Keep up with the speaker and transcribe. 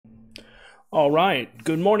All right.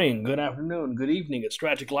 Good morning, good afternoon, good evening. It's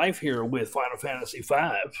Tragic Life here with Final Fantasy V.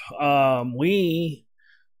 We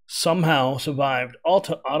somehow survived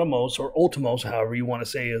Automos or Ultimos, however you want to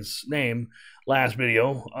say his name, last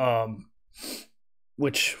video.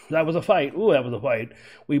 Which that was a fight. Ooh, that was a fight.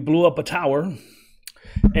 We blew up a tower,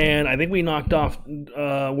 and I think we knocked off.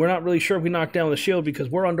 We're not really sure if we knocked down the shield because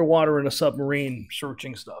we're underwater in a submarine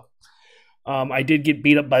searching stuff. I did get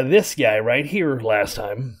beat up by this guy right here last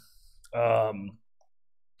time. I'm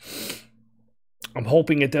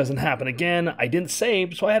hoping it doesn't happen again. I didn't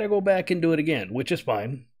save, so I had to go back and do it again, which is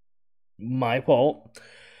fine. My fault.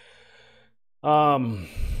 So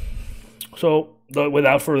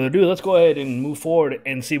without further ado, let's go ahead and move forward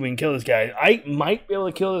and see if we can kill this guy. I might be able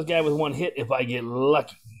to kill this guy with one hit if I get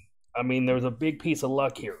lucky. I mean, there's a big piece of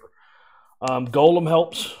luck here. Golem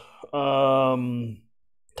helps.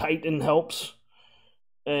 Titan helps.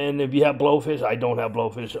 And if you have Blowfish, I don't have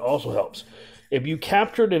Blowfish, it also helps. If you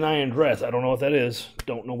captured an Iron Dress, I don't know what that is.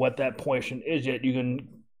 Don't know what that portion is yet. You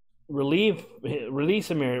can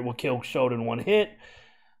release a mirror. It will kill Shode in one hit.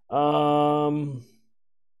 All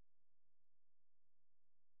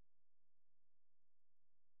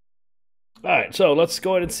right, so let's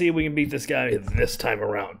go ahead and see if we can beat this guy this time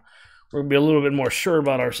around. We're going to be a little bit more sure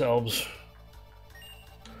about ourselves.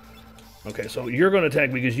 Okay, so you're going to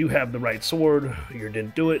attack because you have the right sword. You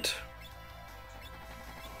didn't do it.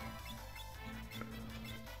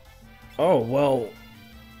 Oh, well.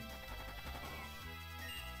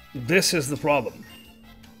 This is the problem.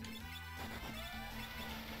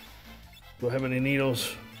 Do I have any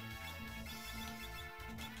needles?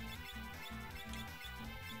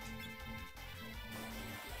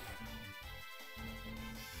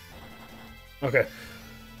 Okay.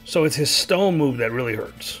 So it's his stone move that really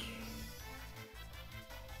hurts.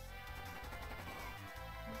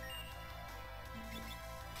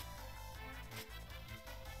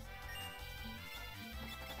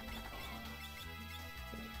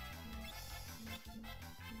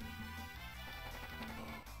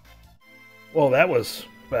 Well, that was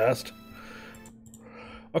fast.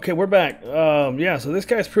 Okay, we're back. Yeah, so this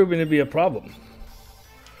guy's proving to be a problem.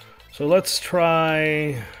 So let's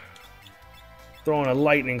try throwing a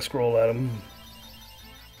lightning scroll at him.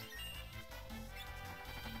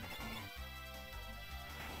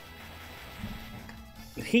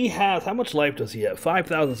 He has, how much life does he have?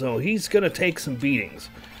 5,000, so he's going to take some beatings.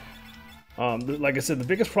 Like I said, the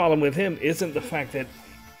biggest problem with him isn't the fact that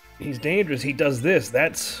he's dangerous. He does this.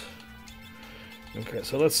 That's... Okay,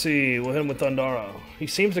 so let's see. We'll hit him with Thundara. He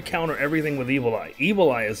seems to counter everything with Evil Eye.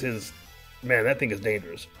 Evil Eye is his... Man, that thing is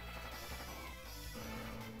dangerous.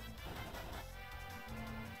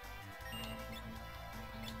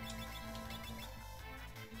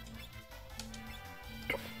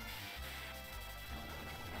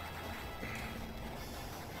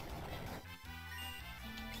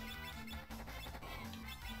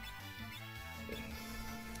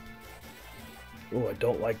 Oh, I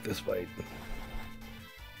don't like this fight.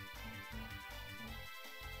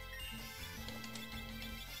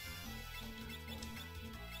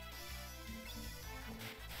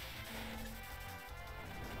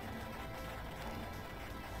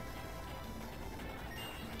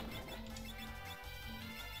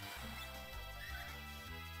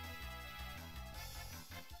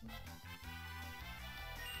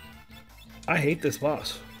 I hate this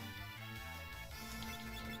boss.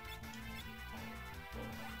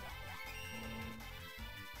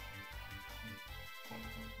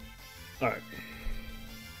 Alright.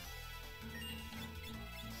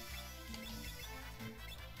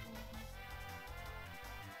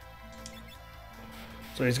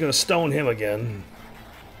 So he's going to stone him again.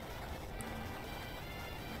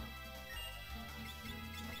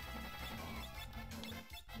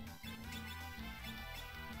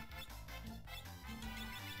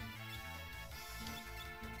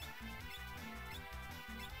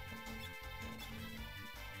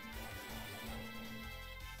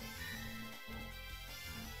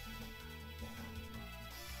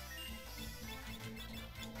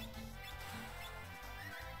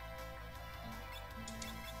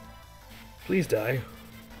 Please die.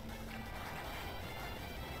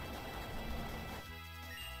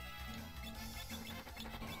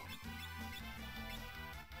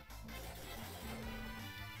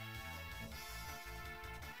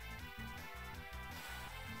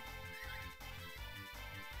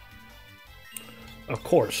 Of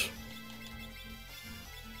course.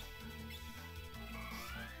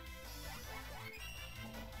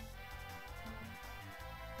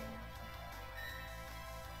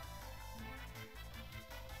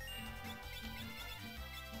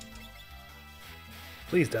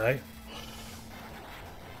 Please die.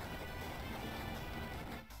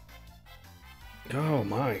 Oh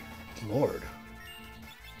my lord.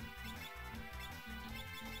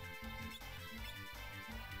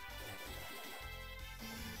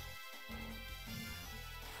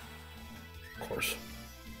 Of course.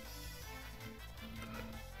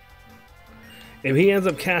 If he ends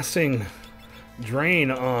up casting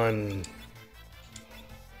Drain on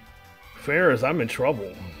Ferris, I'm in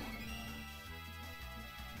trouble.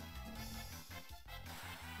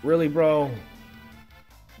 Really, bro?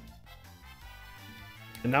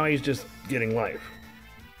 And now he's just getting life.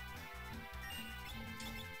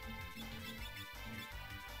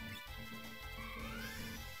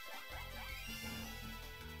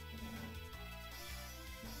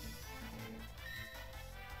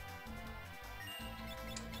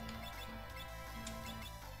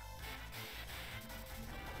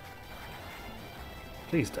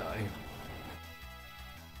 Please die.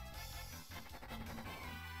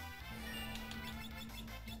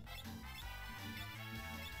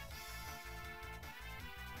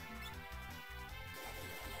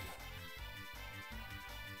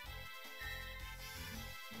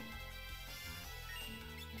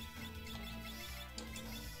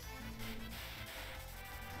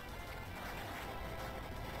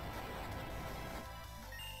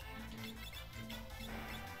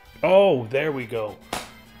 Oh, there we go.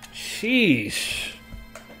 Sheesh.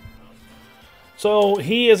 So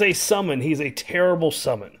he is a summon. He's a terrible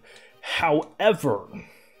summon. However,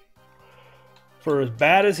 for as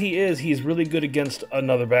bad as he is, he's really good against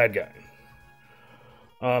another bad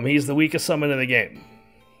guy. He's the weakest summon in the game.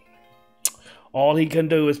 All he can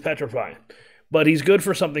do is petrify. But he's good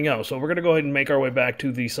for something else. So we're going to go ahead and make our way back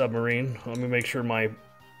to the submarine. Let me make sure my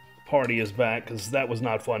party is back, because that was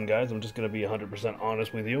not fun, guys. I'm just going to be 100%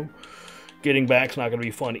 honest with you. Getting back's not going to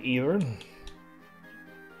be fun either,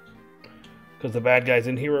 because the bad guys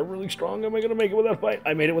in here are really strong. Am I going to make it without a fight?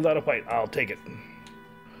 I made it without a fight. I'll take it.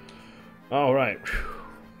 All right.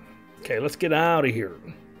 Okay, let's get out of here.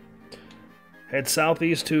 Head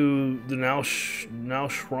southeast to the now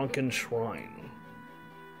shrunken shrine.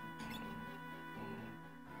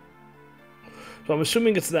 So I'm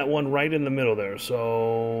assuming it's that one right in the middle there,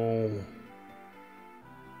 so...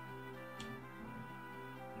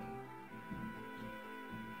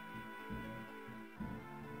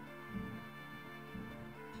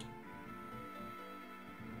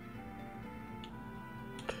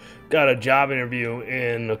 Got a job interview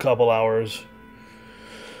in a couple hours.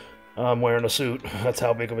 I'm wearing a suit. That's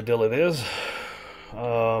how big of a deal it is.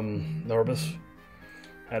 Nervous.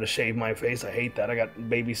 Had to shave my face. I hate that. I got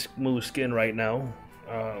baby smooth skin right now.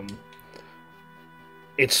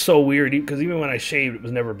 It's so weird because even when I shaved, it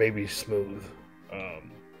was never baby smooth.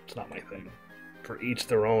 It's not my thing. For each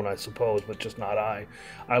their own, I suppose, but just not I.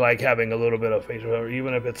 I like having a little bit of facial hair,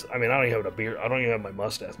 even if it's. I mean, I don't even have a beard. I don't even have my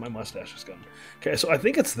mustache. My mustache is gone. Okay, so I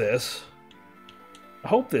think it's this. I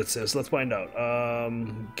hope it's this. Let's find out.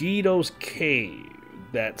 Ghido's Cave.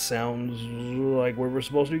 That sounds like where we're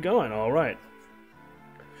supposed to be going. All right.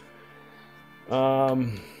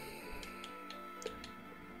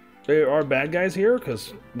 There are bad guys here,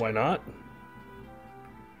 because why not?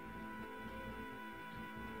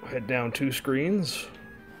 Head down 2 screens.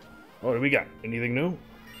 Oh, what do we got? Anything new?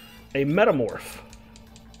 A Metamorph.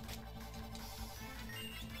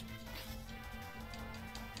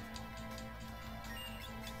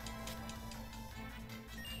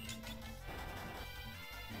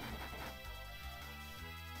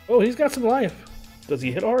 Oh, he's got some life. Does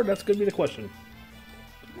he hit hard? That's going to be the question.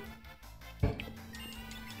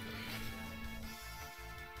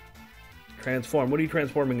 Transform. What are you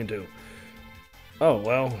transforming into? Oh,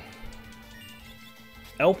 well.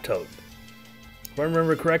 Elf Toad. If I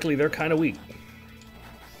remember correctly, they're kind of weak.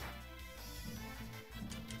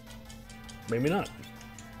 Maybe not.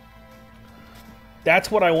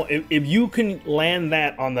 That's what I want. If you can land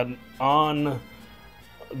that on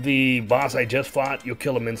the boss I just fought, you'll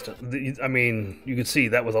kill him instant. I mean, you can see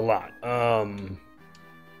that was a lot. I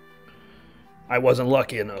wasn't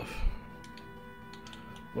lucky enough.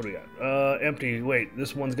 What do we got? Empty. Wait,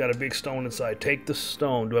 this one's got a big stone inside. Take the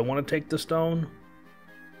stone. Do I want to take the stone?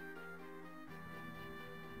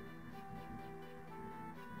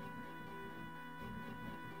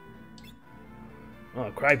 Oh,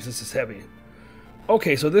 cripes, this is heavy.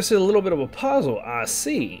 Okay, so this is a little bit of a puzzle. I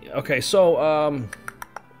see. Okay, so,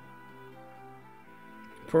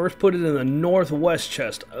 first put it in the northwest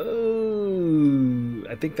chest. Oh,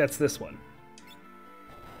 I think that's this one.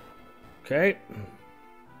 Okay.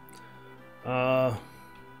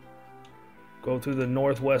 Go through the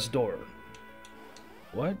northwest door.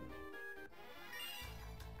 What?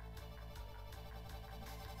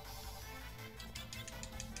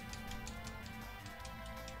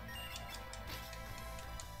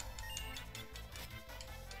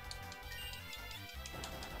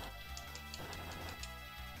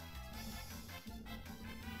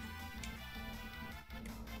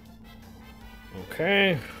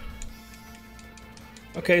 Okay.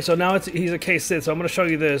 Okay, so now he's a Caith Sith. So I'm going to show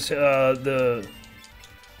you this. I'm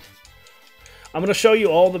going to show you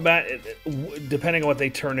all the depending on what they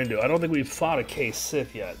turn into. I don't think we've fought a Caith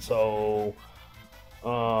Sith yet, so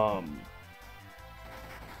oh,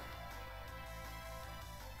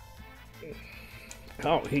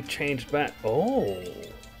 he changed back. Oh,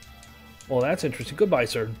 well, that's interesting. Goodbye,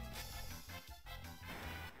 sir.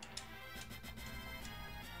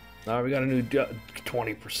 We got a new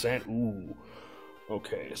 20%. Ooh.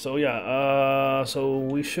 Okay, so yeah, so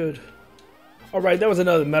we should... Alright, that was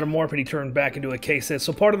another Metamorph, and he turned back into a Caith Sith.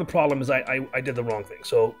 So part of the problem is I did the wrong thing.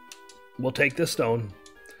 So we'll take this stone,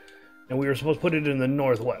 and we were supposed to put it in the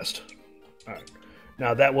northwest. Alright,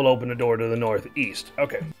 now that will open the door to the northeast.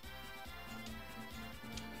 Okay.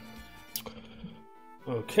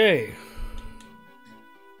 Okay.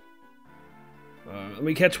 Let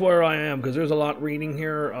me catch where I am, because there's a lot reading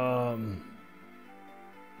here.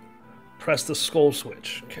 Press the skull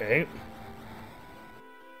switch. Okay.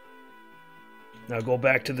 Now go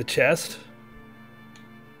back to the chest.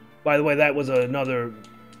 By the way, that was another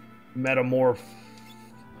Metamorph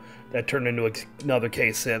that turned into another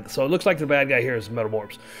Caith Sith. So it looks like the bad guy here is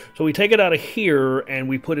Metamorphs. So we take it out of here, and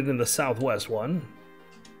we put it in the southwest one.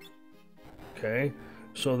 Okay.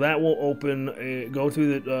 So that will open... go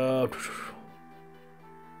through the...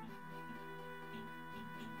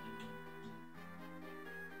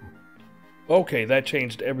 Okay, that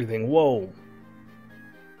changed everything. Whoa.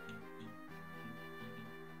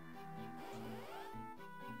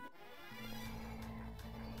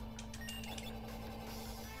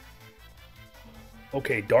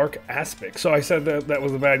 Okay, dark Aspic. So I said that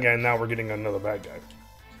was the bad guy, and now we're getting another bad guy.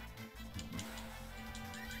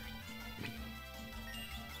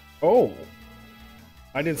 Oh.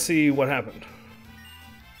 I didn't see what happened.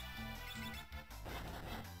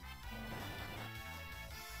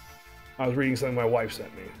 I was reading something my wife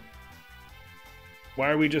sent me.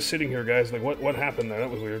 Why are we just sitting here, guys? Like, what happened there?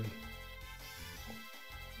 That was weird.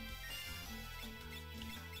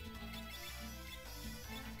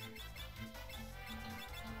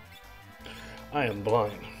 I am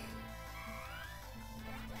blind.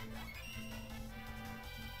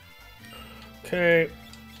 Okay.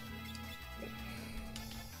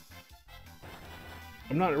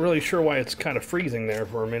 I'm not really sure why it's kind of freezing there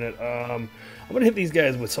for a minute. I'm gonna hit these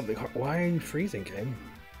guys with something hard. Why are you freezing, game?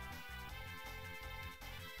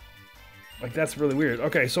 Like, that's really weird.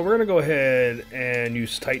 Okay, so we're gonna go ahead and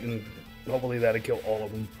use Titan. Hopefully that'll kill all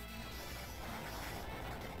of them.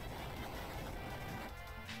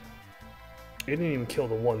 It didn't even kill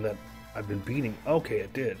the one that I've been beating. Okay,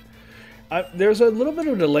 it did. There's a little bit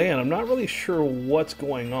of delay, and I'm not really sure what's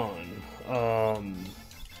going on.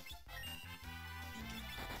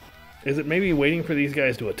 Is it maybe waiting for these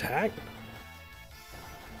guys to attack?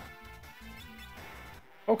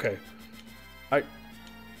 Okay. I'm a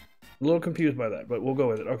little confused by that, but we'll go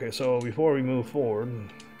with it. Okay, so before we move forward,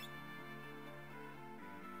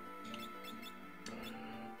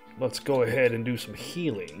 let's go ahead and do some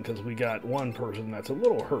healing, because we got one person that's a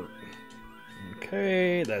little hurt.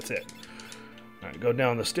 Okay, that's it. Alright, go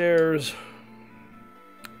down the stairs.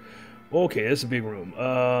 Okay, this is a big room.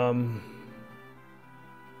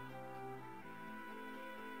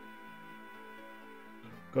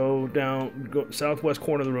 Go down, go southwest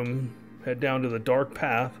corner of the room, head down to the dark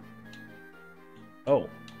path. Oh.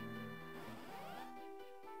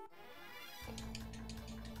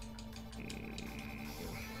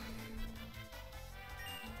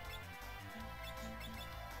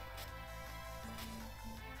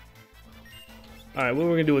 Alright, what are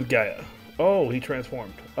we gonna do with Gaia? Oh, he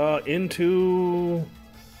transformed. Into...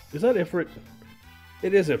 Is that Ifrit?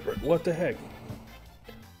 It is Ifrit. What the heck?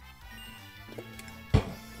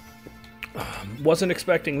 Wasn't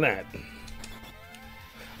expecting that.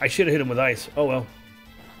 I should have hit him with ice. Oh well.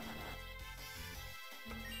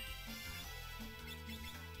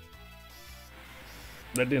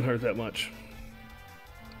 That didn't hurt that much.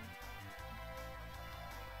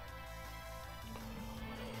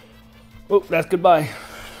 Oh, that's goodbye.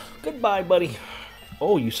 Goodbye, buddy.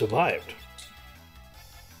 Oh, you survived.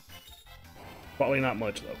 Probably not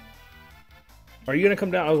much, though. Are you going to come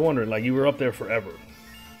down? I was wondering, like, you were up there forever.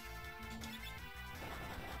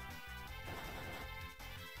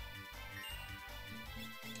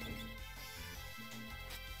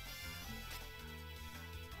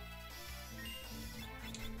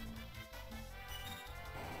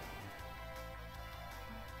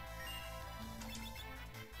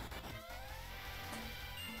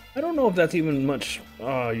 I don't know if that's even much.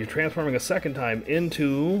 You're transforming a second time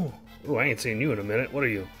into... Oh, I ain't seen you in a minute. What are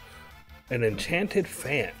you? An enchanted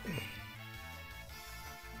fan.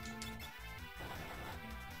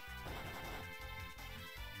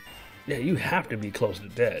 Yeah, you have to be close to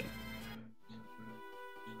dead.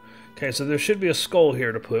 Okay, so there should be a skull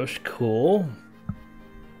here to push. Cool.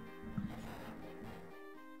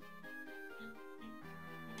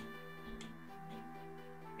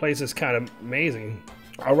 Place is kind of amazing.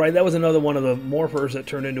 Alright, that was another one of the morphers that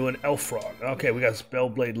turned into an elf frog. Okay, we got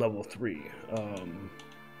Spellblade level 3. Alright,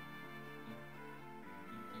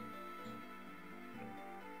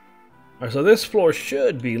 so this floor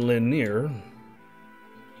should be linear.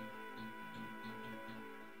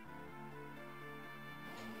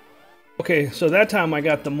 Okay, so that time I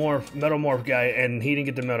got the Metamorph guy, and he didn't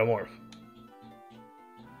get the Metamorph.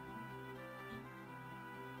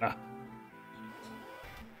 Ah.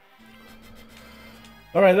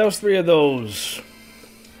 Alright, that was 3 of those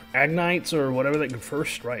Agnites or whatever that can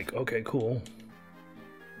first strike. Okay, cool.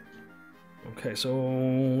 Okay, so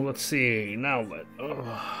let's see. Now what?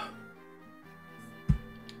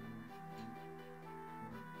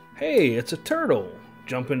 Hey, it's a turtle.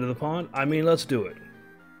 Jump into the pond? I mean, let's do it.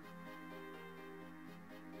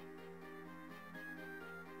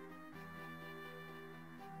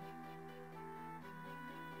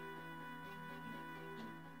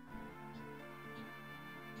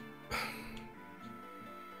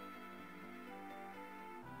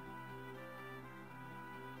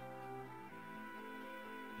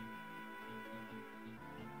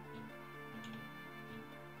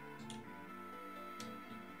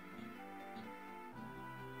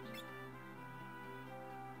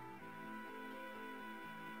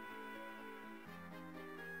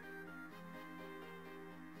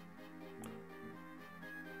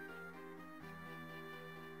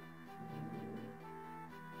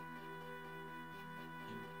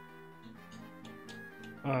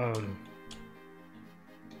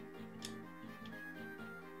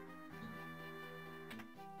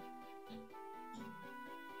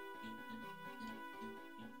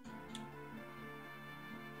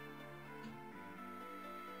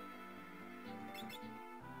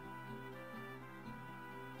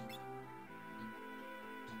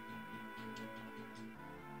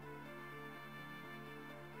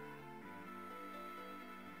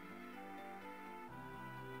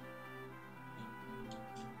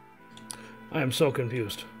 I am so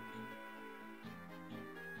confused.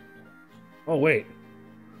 Oh, wait.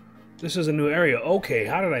 This is a new area. Okay,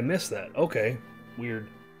 how did I miss that? Okay, weird.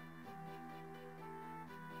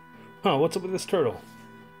 Huh, what's up with this turtle?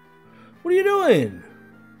 What are you doing?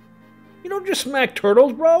 You don't just smack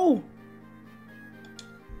turtles, bro!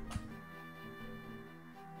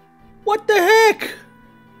 What the heck?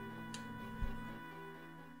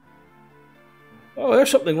 Oh,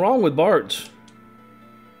 there's something wrong with Bart's.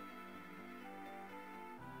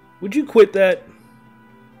 Would you quit that?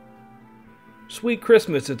 Sweet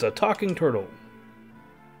Christmas, it's a talking turtle.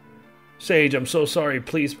 Sage, I'm so sorry.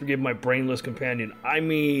 Please forgive my brainless companion. I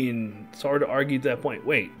mean, it's hard to argue that point.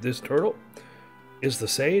 Wait, this turtle is the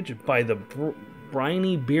sage? By the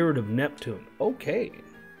briny beard of Neptune. Okay.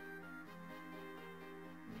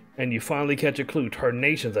 And you finally catch a clue.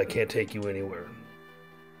 Tarnations, I can't take you anywhere.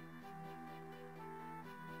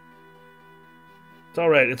 It's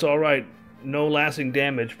alright, it's alright. No lasting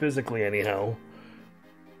damage physically anyhow.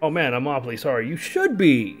 Oh man, I'm awfully sorry. You should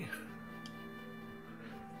be!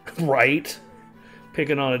 Right?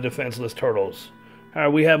 Picking on a defenseless turtles.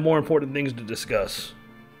 We have more important things to discuss.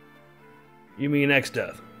 You mean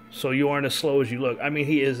X-Death. So you aren't as slow as you look. I mean,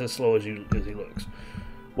 he is as slow as he looks.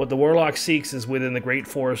 What the Warlock seeks is within the great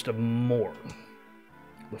forest of Moor.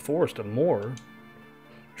 The forest of Moor?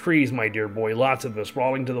 Trees, my dear boy, lots of them,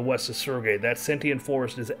 sprawling to the west of Sergei. That sentient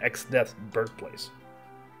forest is X-Death's birthplace.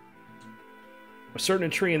 A certain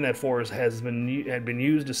tree in that forest had been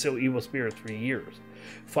used to seal evil spirits for years.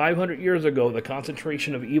 500 years ago, the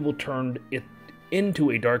concentration of evil turned it into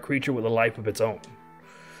a dark creature with a life of its own.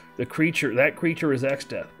 That creature is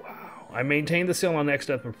X-Death. Wow. I maintained the seal on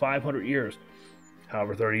X-Death for 500 years.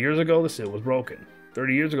 However, 30 years ago, the seal was broken.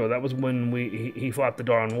 30 years ago, that was when he fought the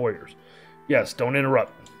Dawn Warriors. Yes, don't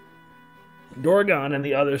interrupt. Dorgan and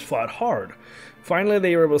the others fought hard. Finally,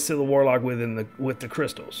 they were able to seal the Warlock with the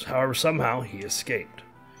crystals. However, somehow he escaped.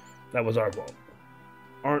 That was our fault.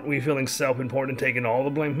 Aren't we feeling self-important and taking all the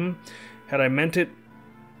blame? Had I meant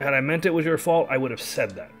it was your fault, I would have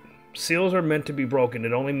said that. Seals are meant to be broken.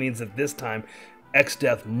 It only means that this time,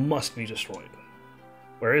 X-Death must be destroyed.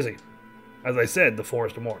 Where is he? As I said, the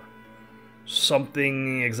Forest of Moor.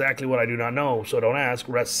 Something exactly what I do not know, so don't ask,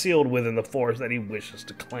 rests sealed within the forest that he wishes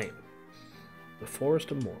to claim. The Forest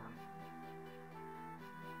of Moor.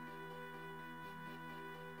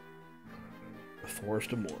 The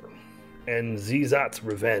Forest of Moor. And Zizat's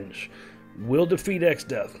revenge. We'll defeat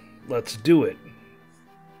X-Death. Let's do it.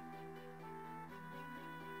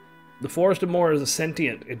 The Forest of Moor is a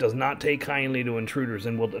sentient. It does not take kindly to intruders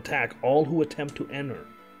and will attack all who attempt to enter.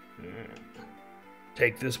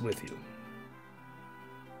 Take this with you.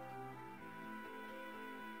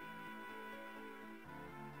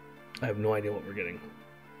 I have no idea what we're getting.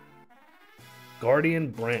 Guardian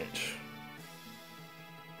Branch.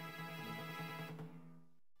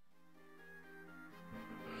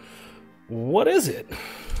 What is it?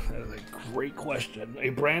 That is a great question. A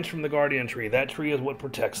branch from the Guardian Tree. That tree is what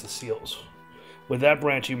protects the seals. With that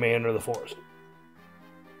branch, you may enter the forest.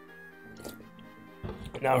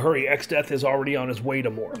 Now hurry, X-Death is already on his way to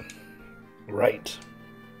Moor. Right.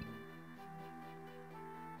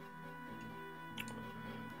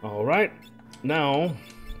 Alright. Now,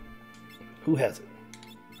 who has it?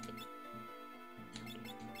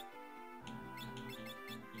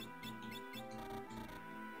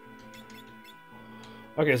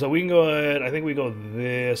 Okay, so we can go ahead. I think we go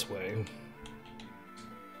this way.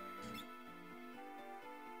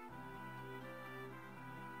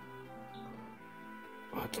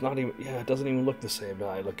 Oh, it's not even. Yeah, it doesn't even look the same now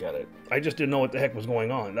I look at it. I just didn't know what the heck was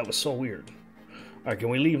going on. That was so weird. Alright, can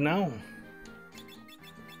we leave now?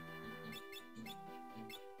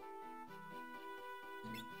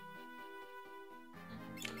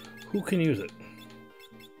 Who can use it?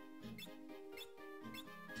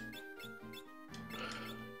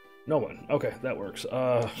 No one. Okay, that works.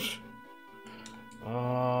 I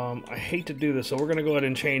hate to do this, so we're going to go ahead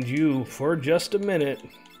and change you for just a minute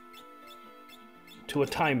to a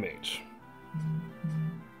time mage.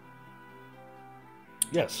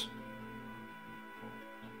 Yes.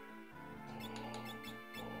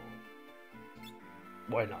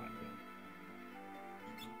 Why not?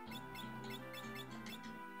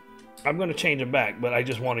 I'm going to change him back, but I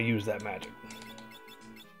just want to use that magic.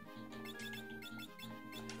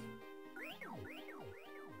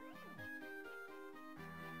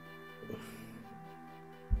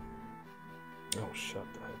 Oh, shut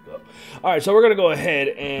the heck up. Alright, so we're going to go ahead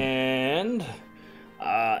and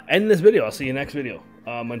end this video. I'll see you next video.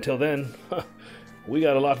 Until then, we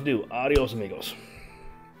got a lot to do. Adios, amigos.